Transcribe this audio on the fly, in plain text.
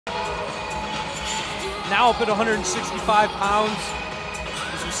now up at 165 pounds.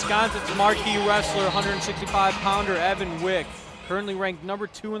 Is Wisconsin's marquee wrestler, 165-pounder Evan Wick, currently ranked number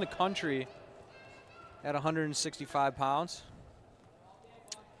 2 in the country at 165 pounds.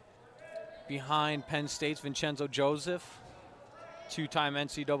 Behind Penn State's Vincenzo Joseph, 2-time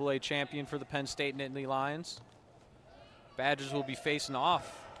NCAA champion for the Penn State Nittany Lions. Badgers will be facing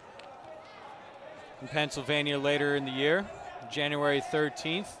off in Pennsylvania later in the year, January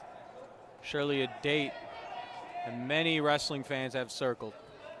 13th. Surely a date that many wrestling fans have circled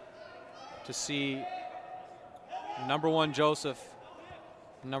to see number 1 Joseph,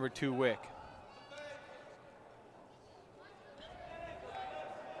 number 2 Wick.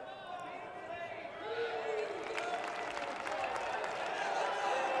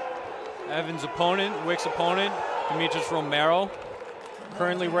 Evan's opponent, Wick's opponent, Demetrius Romero,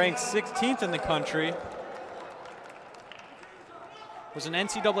 currently ranked 16th in the country. Was an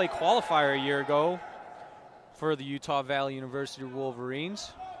NCAA qualifier a year ago for the Utah Valley University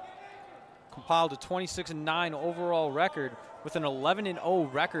Wolverines. Compiled a 26-9 overall record with an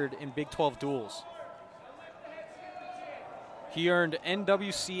 11-0 record in Big 12 duels. He earned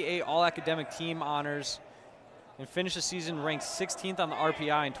NWCA All-Academic Team honors and finished the season ranked 16th on the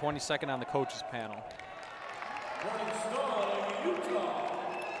RPI and 22nd on the coaches panel.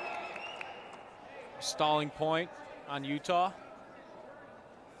 Stalling point on Utah.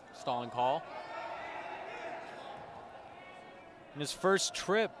 Stalling call. In his first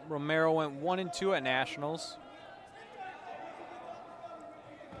trip, Romero went 1-2 at Nationals.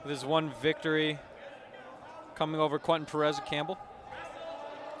 With his one victory coming over Quentin Perez at Campbell.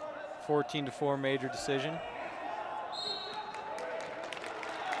 14-4 major decision.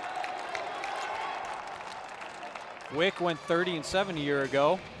 Wick went 30-7 a year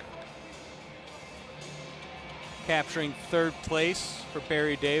ago, capturing 3rd place for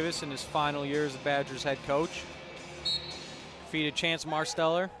Barry Davis in his final year as the Badgers head coach. Defeated Chance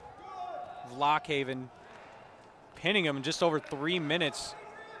Marsteller of Lockhaven, pinning him in just over 3 minutes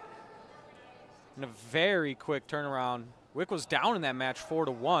in a very quick turnaround. Wick was down in that match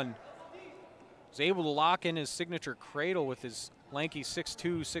 4-1. Was able to lock in his signature cradle with his lanky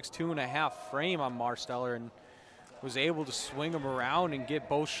 6'2", 6'2.5" frame on Marsteller, and was able to swing him around and get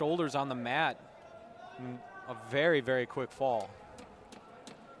both shoulders on the mat in a very, very quick fall.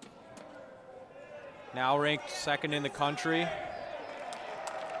 Now ranked 2nd in the country.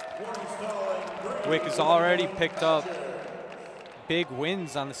 Wick has already picked up big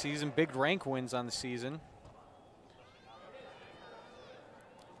wins on the season, big rank wins on the season.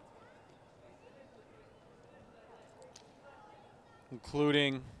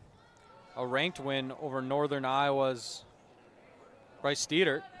 Including a ranked win over Northern Iowa's Bryce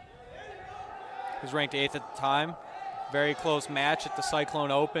Steedert, who's ranked 8th at the time. Very close match at the Cyclone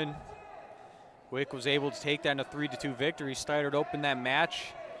Open. Wick was able to take that in a 3-2 victory. Steidert opened that match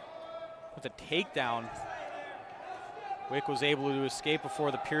with a takedown. Wick was able to escape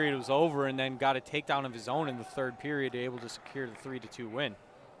before the period was over and then got a takedown of his own in the 3rd period, able to secure the 3-2 win.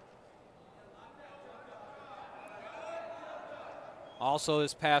 Also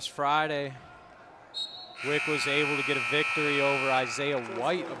this past Friday, Wick was able to get a victory over Isaiah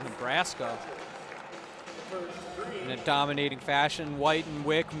White of Nebraska in a dominating fashion. White and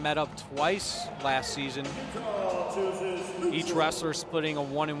Wick met up twice last season, each wrestler splitting a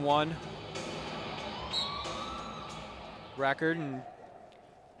 1-1 record, and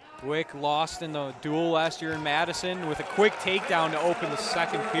Wick lost in the duel last year in Madison with a quick takedown to open the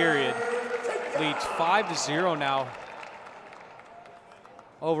 2nd period. Leads 5-0 now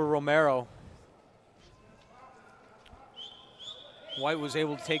over Romero. White was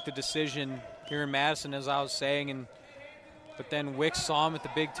able to take the decision here in Madison, as I was saying, but then Wick saw him at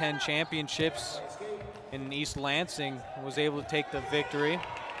the Big Ten Championships in East Lansing and was able to take the victory.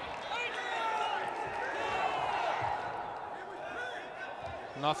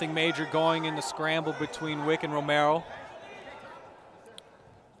 Nothing major going in the scramble between Wick and Romero.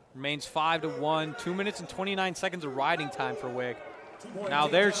 Remains 5-1, 2 minutes and 29 seconds of riding time for Wick. Now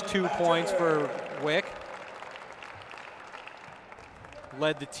there's 2 points for Wick.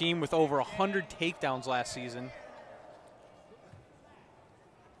 Led the team with over 100 takedowns last season.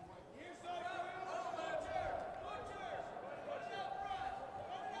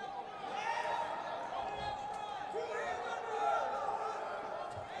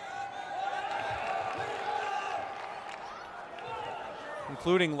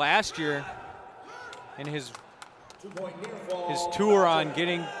 Including last year in his tour on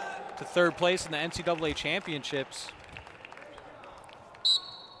getting to 3rd place in the NCAA championships.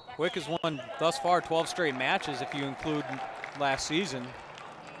 Wick has won thus far 12 straight matches if you include last season.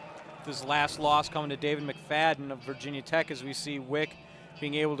 this last loss coming to David McFadden of Virginia Tech, as we see Wick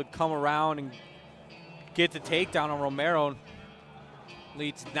being able to come around and get the takedown on Romero.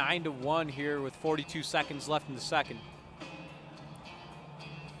 Leads 9-1 here with 42 seconds left in the second.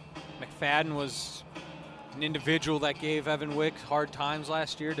 McFadden was an individual that gave Evan Wick hard times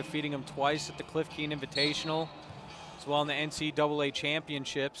last year, defeating him twice at the Cliff Keen Invitational, as well in the NCAA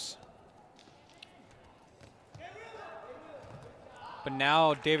championships. But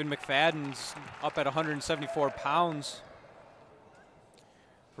now David McFadden's up at 174 pounds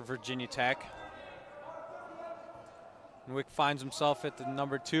for Virginia Tech. And Wick finds himself at the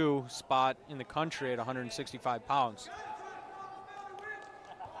number 2 spot in the country at 165 pounds.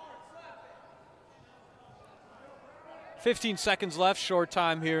 "15 seconds left, short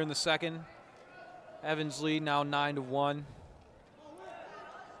time here in the second. Evans lead now 9-1.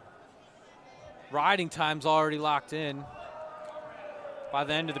 Riding time's already locked in. By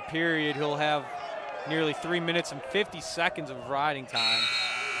the end of the period, he'll have nearly 3 minutes and 50 seconds of riding time.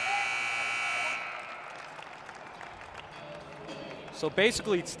 So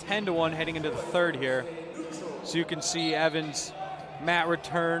basically it's 10-1 heading into the third here. So you can see Evans' mat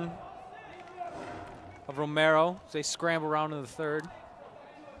return of Romero as they scramble around in the third.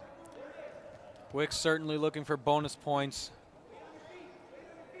 Wick certainly looking for bonus points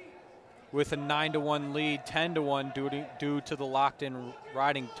with a 9-1 lead, 10-1 due to the locked-in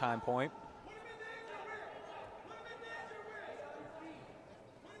riding time point.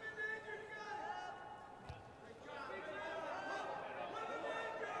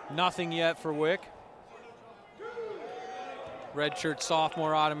 Nothing yet for Wick. Redshirt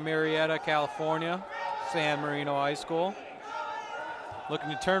sophomore out of Marietta, California, San Marino High School. Looking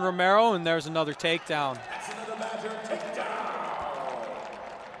to turn Romero, and there's another takedown.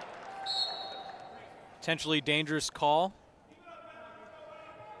 Potentially dangerous call.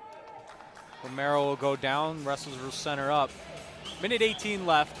 Romero will go down, wrestlers will center up. Minute 18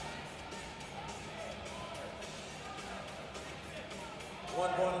 left. 1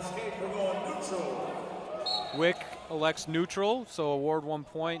 point escape, we're going neutral. Wick elects neutral, so award 1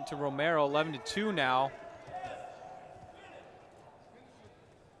 point to Romero. 11-2 now.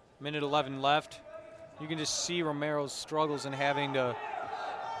 Minute 11 left. You can just see Romero's struggles in having to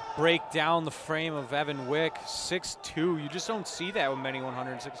break down the frame of Evan Wick. 6'2", you just don't see that with many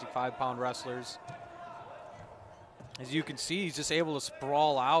 165-pound wrestlers. As you can see, he's just able to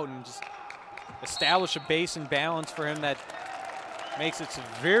sprawl out and just establish a base and balance for him that makes it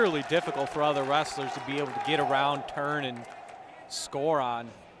severely difficult for other wrestlers to be able to get around, turn, and score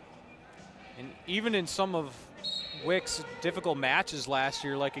on. And even in some of Wick's difficult matches last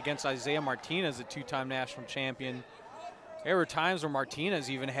year, like against Isaiah Martinez, a 2-time national champion, there were times where Martinez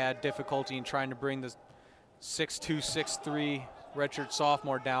even had difficulty in trying to bring the 6'2", 6'3" redshirt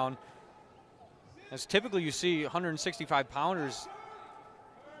sophomore down. As typically you see 165-pounders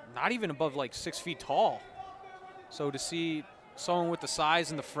not even above like 6 feet tall. So to see someone with the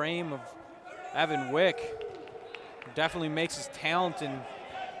size and the frame of Evan Wick definitely makes his talent and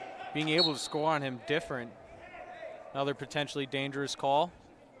being able to score on him different. Another potentially dangerous call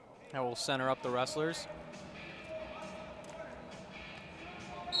that will center up the wrestlers.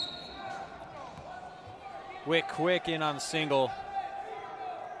 Wick quick in on the single.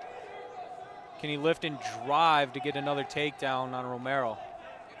 Can he lift and drive to get another takedown on Romero?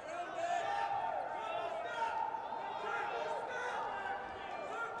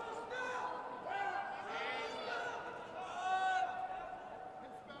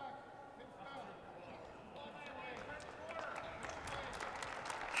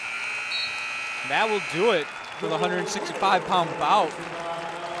 That will do it for the 165-pound bout.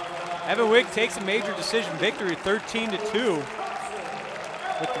 Evan Wick takes a major decision victory, 13-2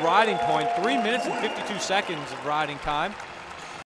 with the riding point. 3 minutes and 52 seconds of riding time.